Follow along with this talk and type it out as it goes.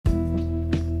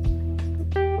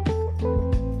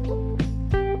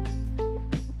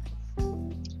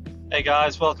Hey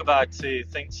guys, welcome back to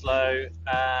Think Slow.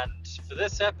 And for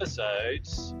this episode,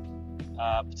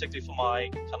 particularly for my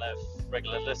kind of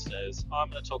regular listeners,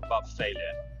 I'm going to talk about failure.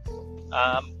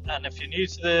 And if you're new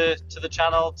to the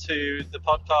channel, to the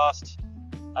podcast,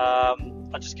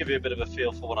 I'll just give you a bit of a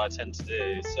feel for what I tend to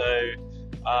do. So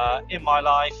in my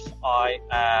life, I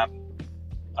am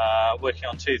working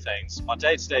on two things. My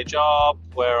day-to-day job,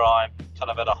 where I'm kind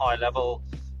of at a high level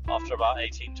after about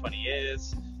 18-20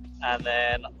 years. And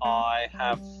then I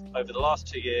have, over the last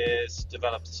 2 years,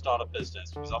 developed a startup business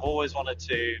because I've always wanted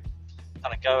to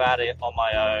kind of go at it on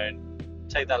my own,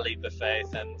 take that leap of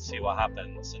faith and see what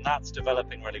happens. And that's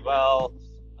developing really well.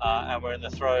 And we're in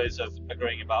the throes of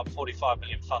agreeing about 45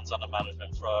 million funds under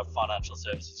management for a financial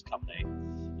services company.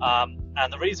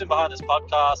 And the reason behind this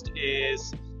podcast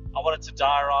is I wanted to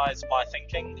diarize my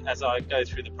thinking as I go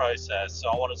through the process. So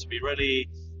I wanted to be really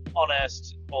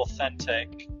honest,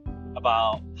 authentic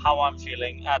about how I'm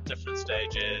feeling at different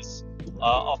stages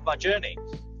of my journey.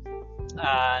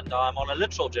 And I'm on a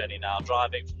literal journey now,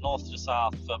 driving from north to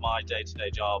south for my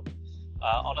day-to-day job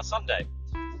on a Sunday.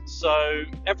 So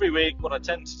every week what I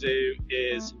tend to do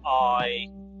is I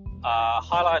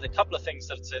highlight a couple of things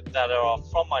that are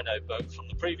from my notebook from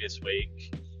the previous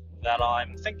week that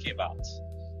I'm thinking about.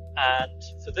 And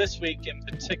for this week in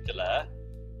particular,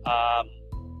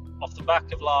 off the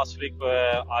back of last week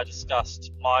where I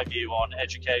discussed my view on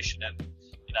education and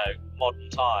modern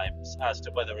times as to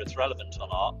whether it's relevant or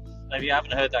not. And if you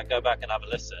haven't heard that, go back and have a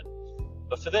listen.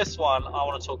 But for this one, I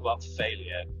want to talk about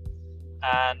failure.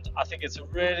 And I think it's a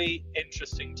really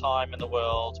interesting time in the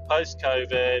world.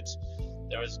 Post-COVID,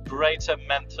 there is greater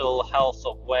mental health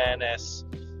awareness.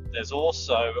 There's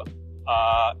also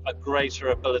a greater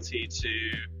ability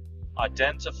to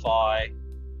identify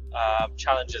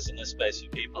challenges in this space for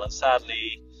people, and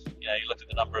sadly, you look at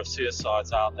the number of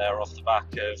suicides out there off the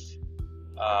back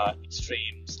of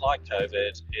extremes like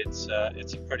COVID. It's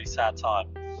a pretty sad time.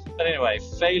 But anyway,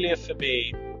 failure for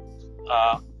me.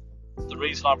 The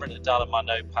reason I've written it down on my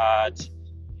notepad,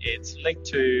 it's linked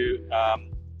to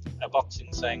a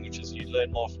boxing saying, which is you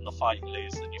learn more from the fight you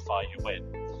lose than you fight you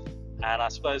win. And I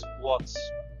suppose what's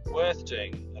worth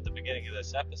doing at the beginning of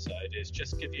this episode is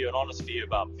just give you an honest view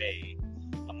about me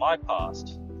and my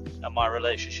past and my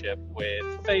relationship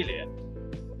with failure.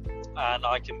 And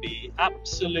I can be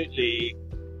absolutely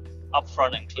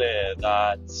upfront and clear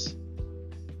that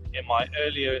in my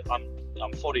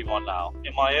I'm 41 now.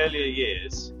 In my earlier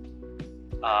years,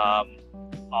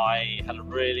 I had a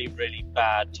really, really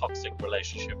bad toxic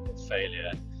relationship with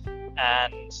failure.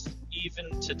 And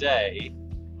even today,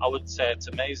 I would say it's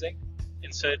amazing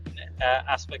in certain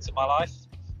aspects of my life.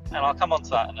 And I'll come on to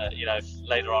that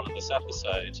later on in this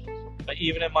episode. But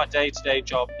even in my day-to-day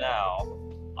job now,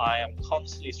 I am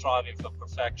constantly striving for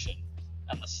perfection.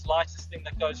 And the slightest thing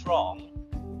that goes wrong,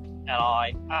 and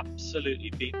I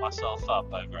absolutely beat myself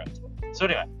up over it. So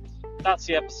anyway, that's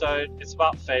the episode. It's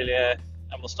about failure,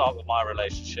 and we'll start with my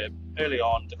relationship early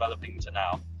on, developing to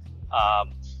now.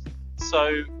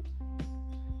 So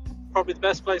probably the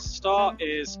best place to start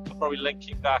is probably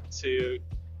linking back to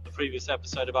the previous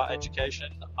episode about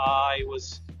education. I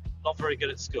was not very good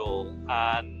at school,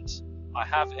 and I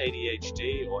have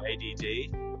ADHD or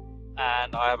ADD,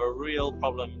 and I have a real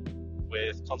problem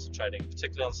with concentrating,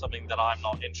 particularly on something that I'm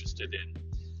not interested in.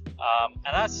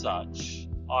 And as such,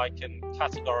 I can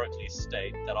categorically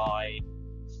state that I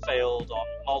failed on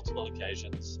multiple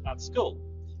occasions at school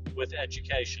with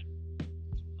education.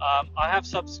 I have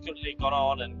subsequently gone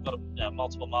on and got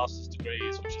multiple master's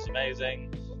degrees, which is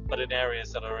amazing, but in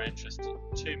areas that are interesting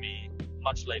to me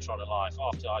much later on in life,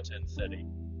 after I turned 30.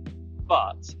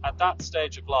 But at that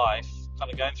stage of life,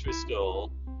 kind of going through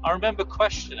school, I remember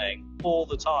questioning all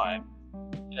the time,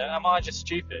 am I just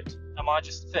stupid? Am I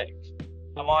just thick?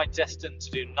 Am I destined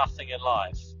to do nothing in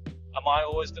life? Am I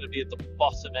always going to be at the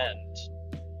bottom end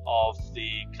of the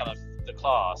kind of the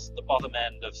class, the bottom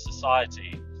end of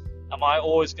society? Am I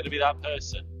always going to be that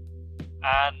person?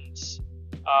 And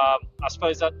I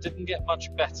suppose that didn't get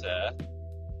much better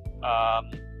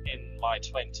in my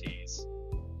 20s.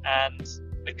 And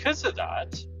because of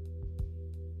that,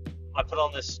 I put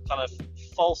on this kind of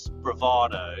false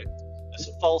bravado, this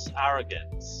false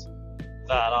arrogance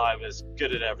that I was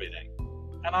good at everything.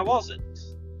 And I wasn't.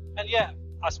 And yet,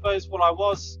 I suppose what I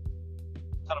was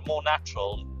kind of more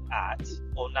natural at,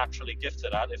 or naturally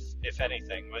gifted at, if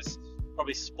anything, was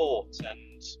probably sport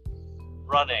and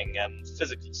running and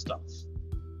physical stuff.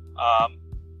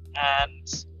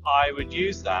 And I would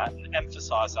use that and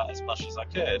emphasize that as much as I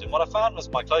could. And what I found was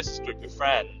my closest group of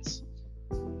friends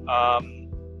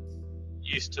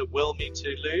used to will me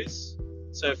to lose.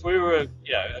 So if we were,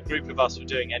 a group of us were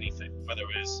doing anything, whether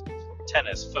it was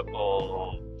tennis, football,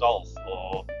 or golf,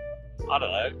 or I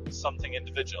don't know, something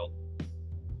individual.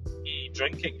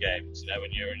 Drinking games,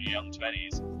 when you're in your young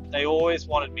 20s, they always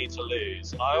wanted me to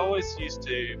lose, and I always used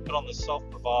to put on the soft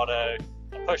bravado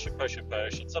and push,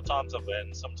 and sometimes I'd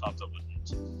win, sometimes I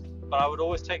wouldn't, but I would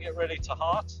always take it really to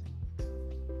heart.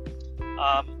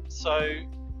 So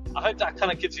I hope that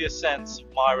kind of gives you a sense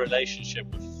of my relationship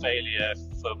with failure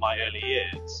for my early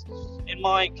years. In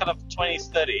my kind of 20s,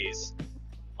 30s,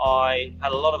 I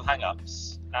had a lot of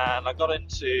hang-ups, and I got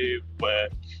into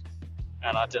work,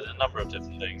 and I did a number of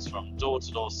different things, from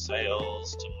door-to-door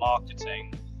sales to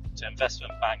marketing to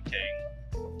investment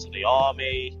banking to the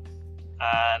army,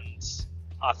 and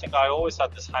I think I always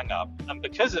had this hang-up, and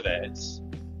because of it,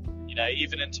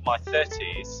 even into my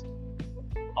 30s,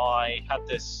 I had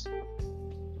this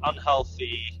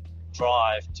unhealthy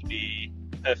drive to be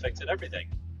perfect at everything.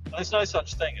 And there's no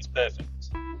such thing as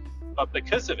perfect, but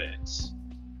because of it,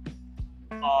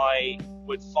 I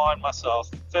would find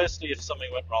myself, firstly, if something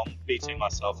went wrong, beating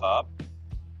myself up,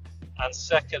 and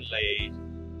secondly,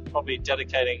 probably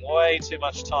dedicating way too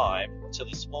much time to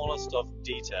the smallest of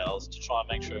details to try and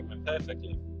make sure it went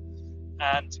perfectly.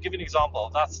 And to give you an example,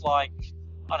 that's like,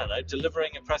 I don't know,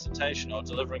 delivering a presentation or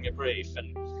delivering a brief,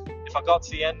 and if I got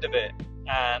to the end of it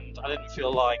and I didn't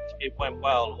feel like it went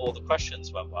well or the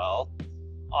questions went well,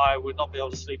 I would not be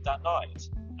able to sleep that night.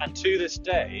 And to this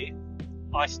day,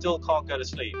 I still can't go to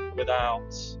sleep without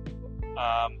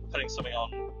putting something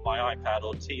on my iPad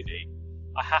or TV.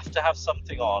 I have to have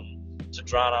something on to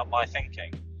drown out my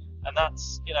thinking. And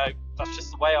that's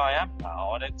just the way I am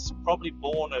now. And it's probably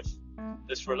born of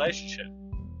this relationship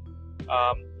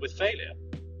with failure.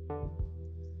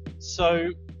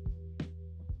 So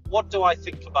what do I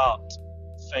think about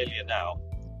failure now?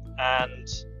 And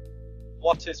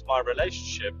what is my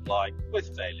relationship like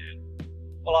with failure?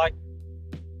 Well, I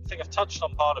think I've touched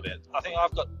on part of it. I think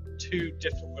I've got two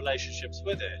different relationships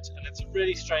with it, and it's a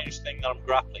really strange thing that I'm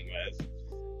grappling with,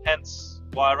 hence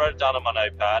why I wrote it down on my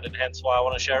notepad, and hence why I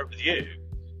want to share it with you.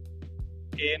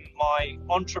 In my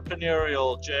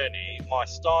entrepreneurial journey, my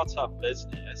startup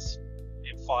business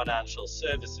in financial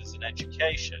services and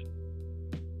education,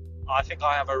 I think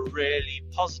I have a really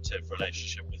positive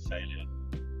relationship with failure.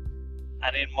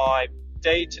 And in my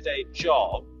day-to-day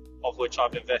job, of which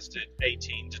I've invested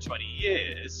 18 to 20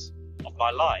 years of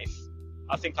my life,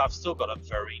 I think I've still got a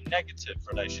very negative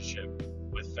relationship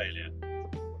with failure.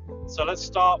 So let's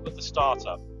start with the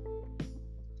startup.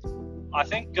 I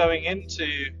think going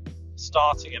into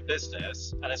starting a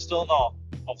business, and it's still not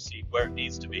obviously where it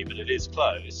needs to be, but it is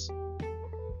close,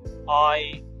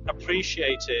 I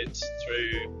appreciated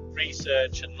through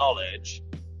research and knowledge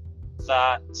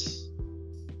that,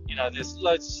 there's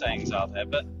loads of sayings out there,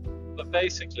 but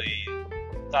basically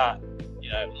that,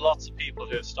 lots of people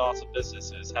who have started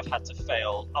businesses have had to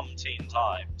fail umpteen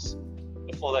times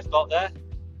before they've got there.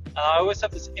 And I always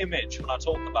have this image when I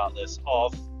talk about this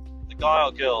of the guy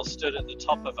or girl stood at the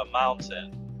top of a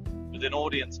mountain with an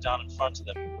audience down in front of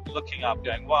them looking up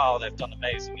going, wow, they've done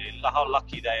amazingly, how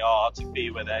lucky they are to be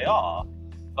where they are.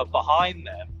 But behind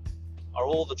them are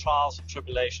all the trials and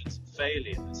tribulations and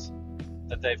failures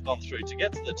that they've gone through to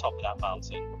get to the top of that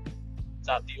mountain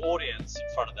that the audience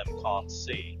in front of them can't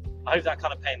see. I hope that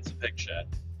kind of paints a picture.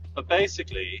 But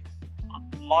basically,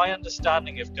 my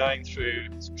understanding of going through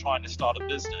trying to start a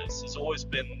business has always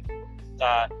been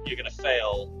that you're going to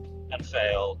fail and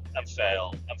fail and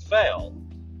fail and fail.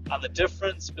 And the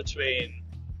difference between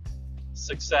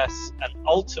success and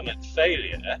ultimate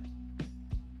failure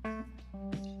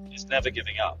is never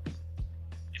giving up.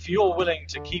 If you're willing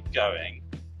to keep going,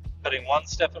 putting one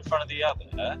step in front of the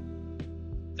other,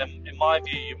 then in my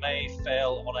view, you may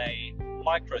fail on a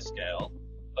micro scale,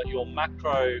 but your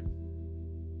macro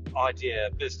idea,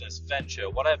 business, venture,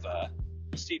 whatever,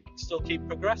 will still keep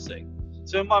progressing.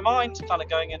 So in my mind, kind of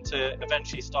going into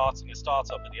eventually starting a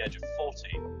startup at the age of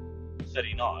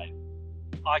 39,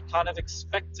 I kind of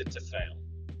expected to fail.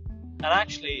 And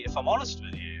actually, if I'm honest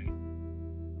with you,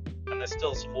 and there's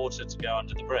still some water to go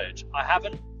under the bridge, I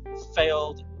haven't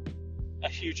failed a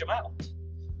huge amount.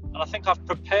 And I think I've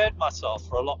prepared myself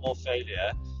for a lot more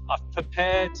failure. I've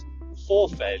prepared for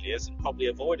failures and probably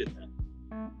avoided them.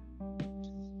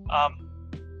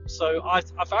 So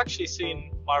I've actually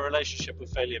seen my relationship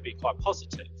with failure be quite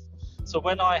positive. So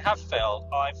when I have failed,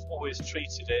 I've always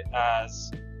treated it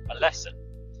as a lesson.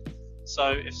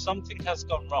 So if something has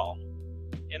gone wrong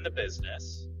in the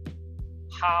business,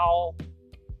 how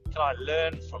can I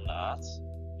learn from that,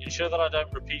 ensure that I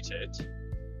don't repeat it,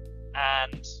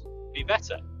 and be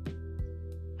better?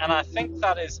 And I think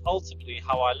that is ultimately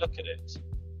how I look at it,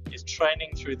 is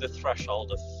training through the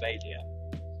threshold of failure.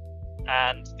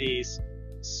 And these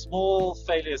small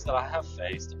failures that I have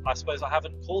faced, I suppose I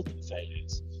haven't called them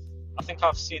failures. I think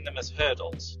I've seen them as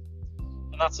hurdles.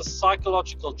 And that's a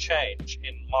psychological change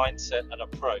in mindset and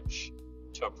approach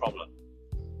to a problem.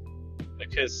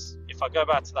 Because if I go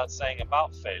back to that saying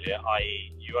about failure,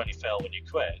 i.e. you only fail when you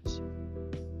quit,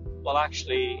 well,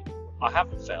 actually, I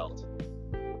haven't failed.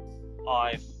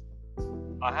 I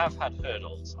have had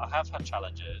hurdles, I have had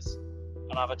challenges,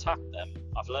 and I've attacked them,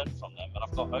 I've learned from them, and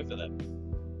I've got over them.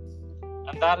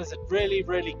 And that is a really,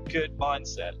 really good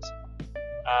mindset,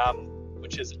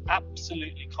 which is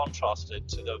absolutely contrasted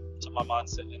to my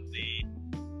mindset in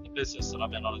the business that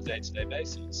I'm in on a day-to-day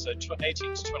basis. So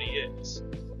 18 to 20 years.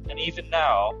 And even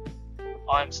now,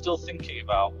 I'm still thinking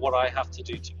about what I have to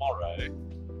do tomorrow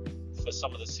for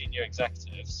some of the senior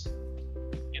executives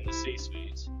in the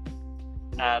C-suite.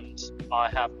 And I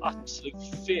have absolute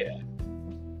fear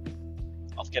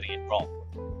of getting it wrong.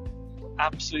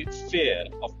 Absolute fear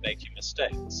of making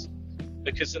mistakes.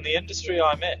 Because in the industry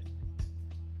I'm in,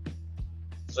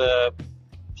 the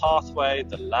pathway,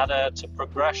 the ladder to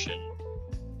progression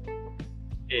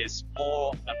is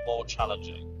more and more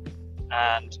challenging.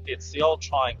 And it's the old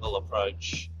triangle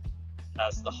approach.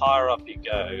 As the higher up you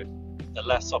go, the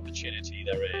less opportunity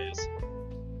there is,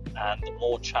 and the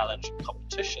more challenge and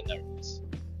competition there is.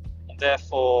 And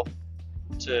therefore,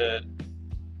 to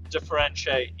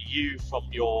differentiate you from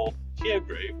your peer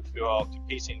group who are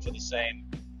competing for the same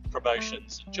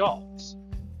promotions and jobs,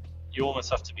 you almost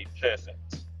have to be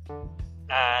perfect.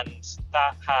 And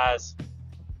that has,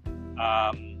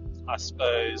 I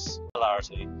suppose,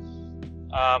 similarity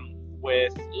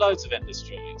with loads of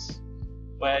industries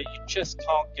where you just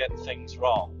can't get things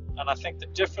wrong. And I think the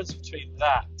difference between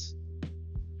that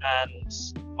and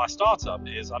my startup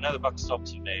is I know the buck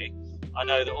stops with me. I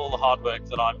know that all the hard work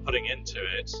that I'm putting into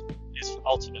it is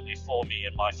ultimately for me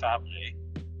and my family.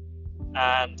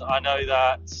 And I know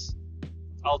that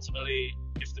ultimately,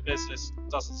 if the business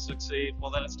doesn't succeed,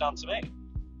 well, then it's down to me.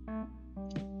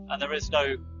 And there is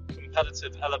no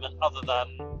competitive element other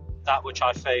than that which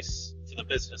I face for the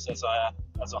business as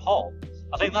a whole.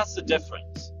 I think that's the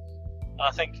difference. And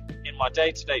I think in my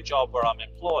day-to-day job where I'm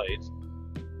employed,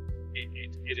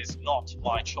 it is not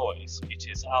my choice. It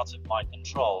is out of my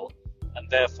control. And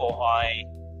therefore, I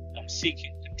am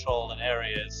seeking control in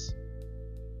areas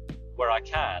where I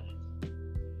can.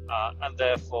 And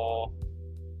therefore,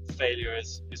 failure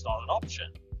is not an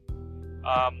option.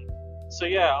 So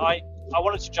yeah, I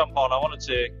wanted to jump on. I wanted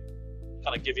to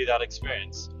kind of give you that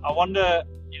experience. I wonder,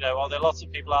 are there lots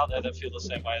of people out there that feel the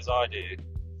same way as I do?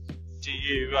 Do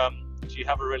you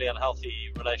have a really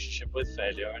unhealthy relationship with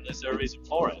failure, and is there a reason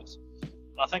for it?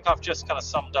 And I think I've just kind of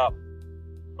summed up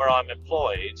where I'm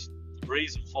employed. The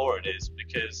reason for it is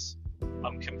because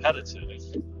I'm competitive.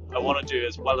 I want to do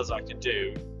as well as I can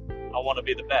do. I want to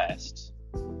be the best,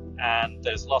 and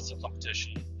there's lots of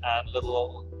competition and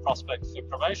little prospect for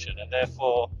promotion, and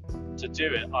therefore to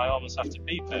do it I almost have to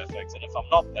be perfect, and if I'm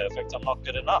not perfect, I'm not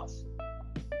good enough.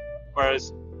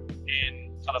 Whereas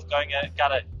in kind of going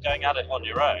at it on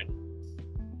your own,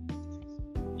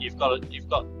 you've got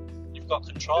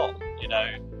control.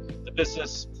 The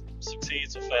business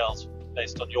succeeds or fails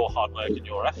based on your hard work and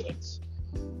your efforts,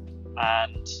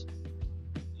 and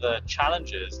the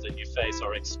challenges that you face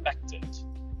are expected.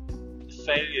 The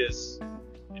failures,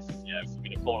 if we're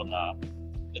going to call them that,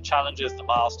 the challenges, the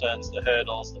milestones, the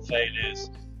hurdles, the failures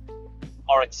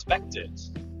are expected,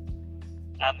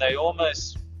 and they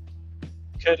almost,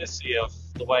 courtesy of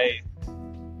the way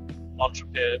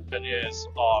entrepreneurs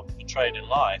are portrayed in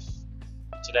life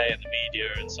today in the media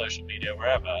and social media,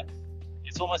 wherever,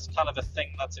 it's almost kind of a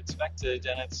thing that's expected,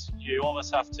 and you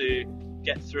almost have to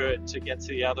get through it to get to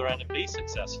the other end and be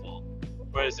successful.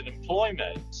 Whereas in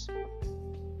employment,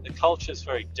 the culture is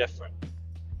very different,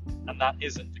 and that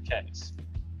isn't the case.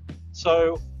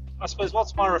 So I suppose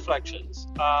what's my reflections?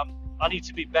 I need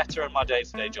to be better in my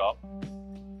day-to-day job.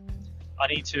 I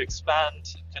need to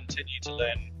expand, continue to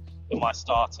learn with my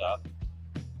startup,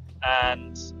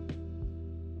 and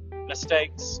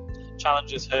mistakes,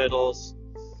 challenges, hurdles,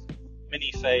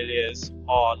 mini failures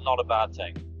are not a bad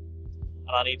thing. And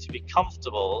I need to be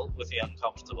comfortable with the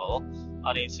uncomfortable.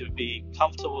 I need to be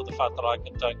comfortable with the fact that I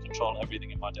don't control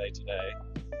everything in my day-to-day.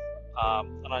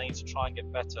 And I need to try and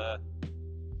get better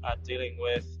at dealing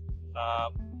with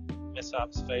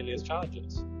mishaps, failures,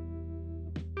 challenges.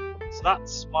 So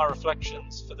that's my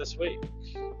reflections for this week.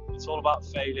 It's all about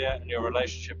failure and your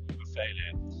relationship with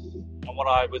failure. And what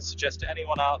I would suggest to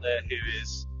anyone out there who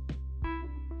is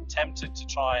tempted to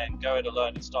try and go it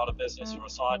alone and start a business or a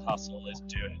side hustle is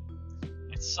do it.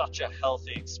 It's such a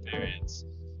healthy experience.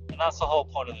 And that's the whole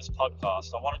point of this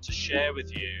podcast. I wanted to share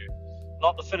with you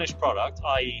not the finished product,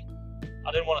 i.e.,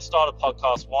 I didn't want to start a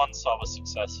podcast once I was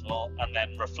successful and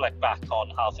then reflect back on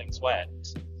how things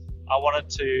went. I wanted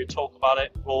to talk about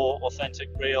it raw, authentic,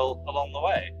 real along the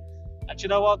way. And you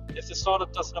know what? If the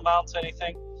startup doesn't amount to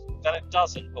anything, then it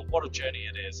doesn't. But what a journey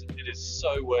it is. It is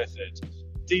so worth it.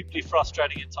 Deeply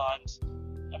frustrating at times,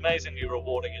 amazingly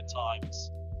rewarding at times,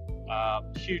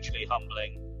 hugely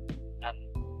humbling, and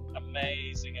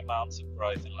amazing amounts of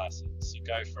growth and lessons. So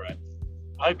go for it.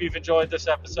 I hope you've enjoyed this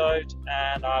episode,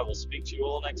 and I will speak to you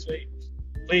all next week.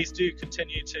 Please do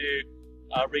continue to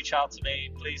reach out to me.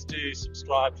 Please do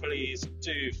subscribe. Please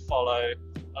do follow,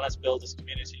 and let's build this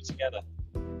community together.